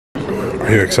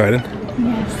Are you excited?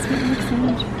 Yes, I'm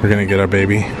excited. We're gonna get our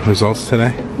baby results today. I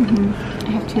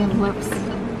have two envelopes.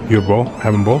 You have both?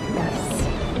 Have them both? Yes.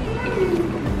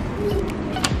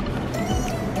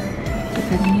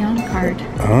 With a neon card.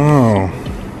 Oh.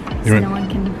 So no one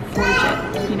can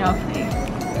forge it. You know, if they...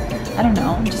 I don't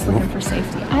know. I'm just looking for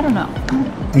safety. I don't know.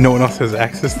 No one else has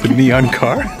access to neon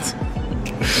cards?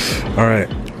 All right.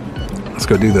 Let's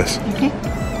go do this. Okay.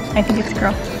 I think it's a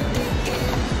girl.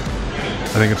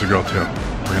 I think it's a girl too.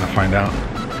 We're gonna find out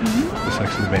the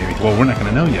sex of the baby. Well, we're not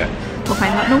gonna know yet. We'll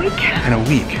find out in a week. In a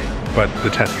week. But the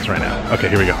test is right now. Okay,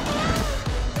 here we go.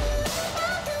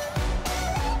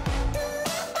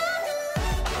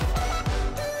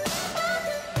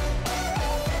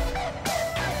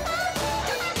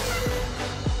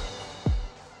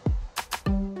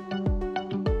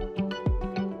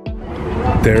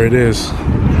 There it is,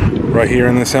 right here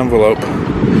in this envelope.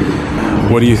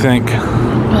 What do you think?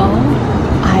 Well,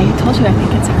 I told you I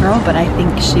think it's a girl, but I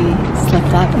think she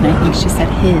slipped up and I think she said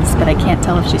his, but I can't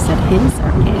tell if she said his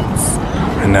or its.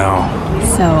 I know.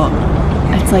 So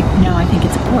it's like, no, I think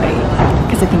it's a boy.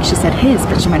 Because I think she said his,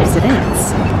 but she might have said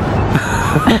its.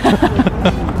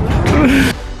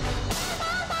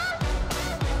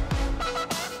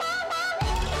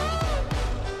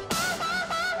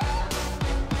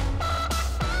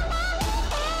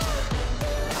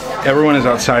 Everyone is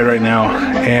outside right now,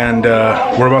 and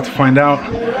we're about to find out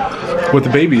what the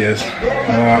baby is.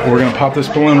 We're gonna pop this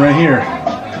balloon right here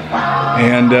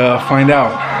and find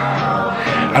out.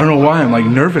 I don't know why I'm like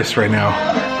nervous right now.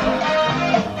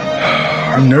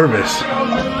 I'm nervous.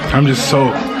 I'm just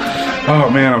so, oh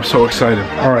man, I'm so excited.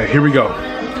 All right, here we go.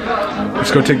 Let's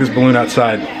go take this balloon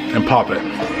outside and pop it.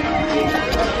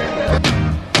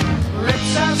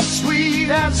 Lips as sweet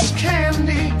as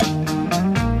candy.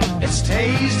 Its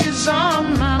taste is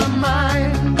on my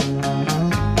mind.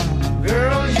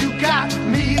 Girl, you got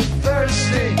me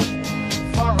thirsty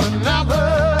for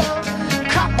another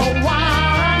cup of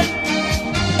wine.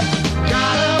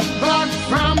 Got a bug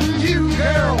from you,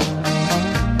 girl,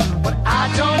 but I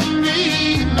don't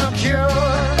need no cure.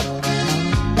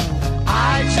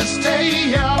 I just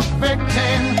stay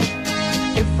affecting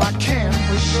if I can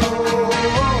for sure.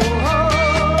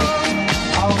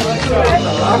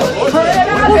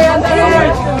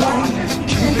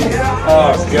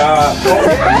 Oh God.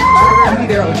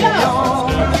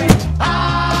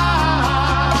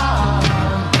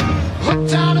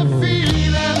 Hooked on a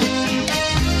feeling.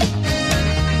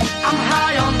 I'm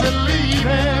high on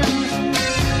believing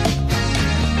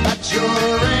that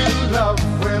you're in love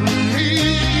with me.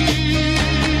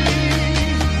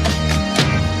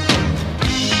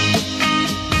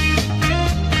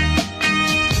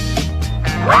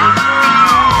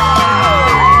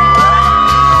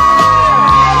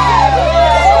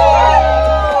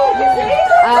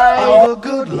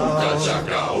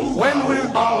 When we're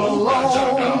all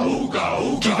alone,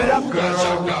 keep it up,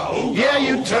 girl. Yeah,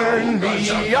 you turn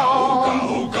me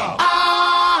on.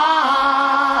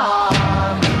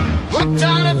 I'm hooked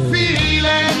on a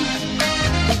feeling.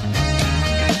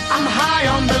 I'm high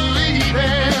on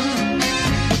believing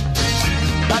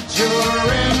that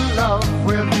you're in love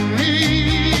with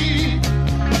me.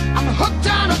 I'm hooked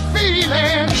on a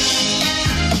feeling.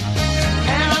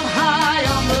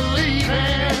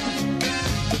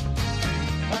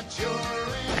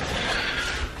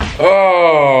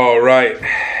 All right,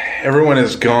 everyone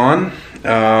is gone.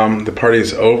 The party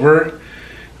is over,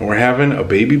 and we're having a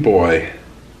baby boy.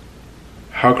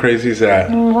 How crazy is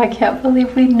that? Oh, I can't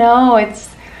believe we know. It's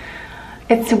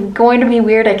going to be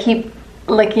weird. I keep,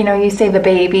 like, you know, you say the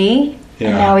baby,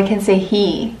 and now we can say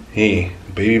he. He,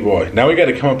 baby boy. Now we got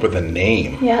to come up with a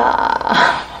name.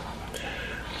 Yeah.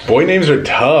 Boy names are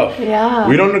tough. Yeah.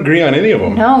 We don't agree on any of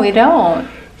them. No, we don't.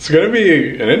 It's going to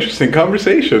be an interesting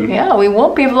conversation. Yeah, we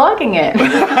won't be vlogging it.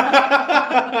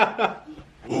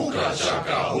 Hookah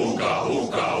chaka, hookah,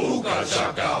 hookah, hookah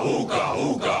chaka, hookah,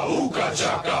 hookah, hookah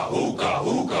chaka, hookah,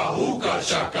 hookah, hookah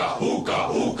chaka, hookah,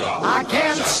 hookah. I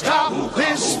can't stop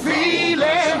this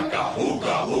feeling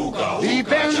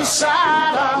deep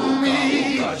inside of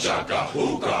me.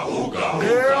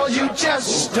 Girl, you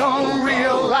just don't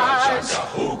realize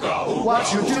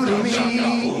what you do to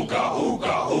me.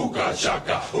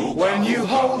 When you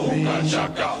hold me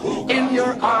in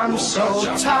your arms so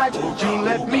tight, you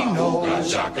let me know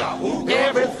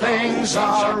everything's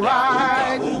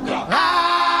alright.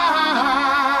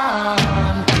 I'm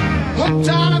hooked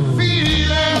on a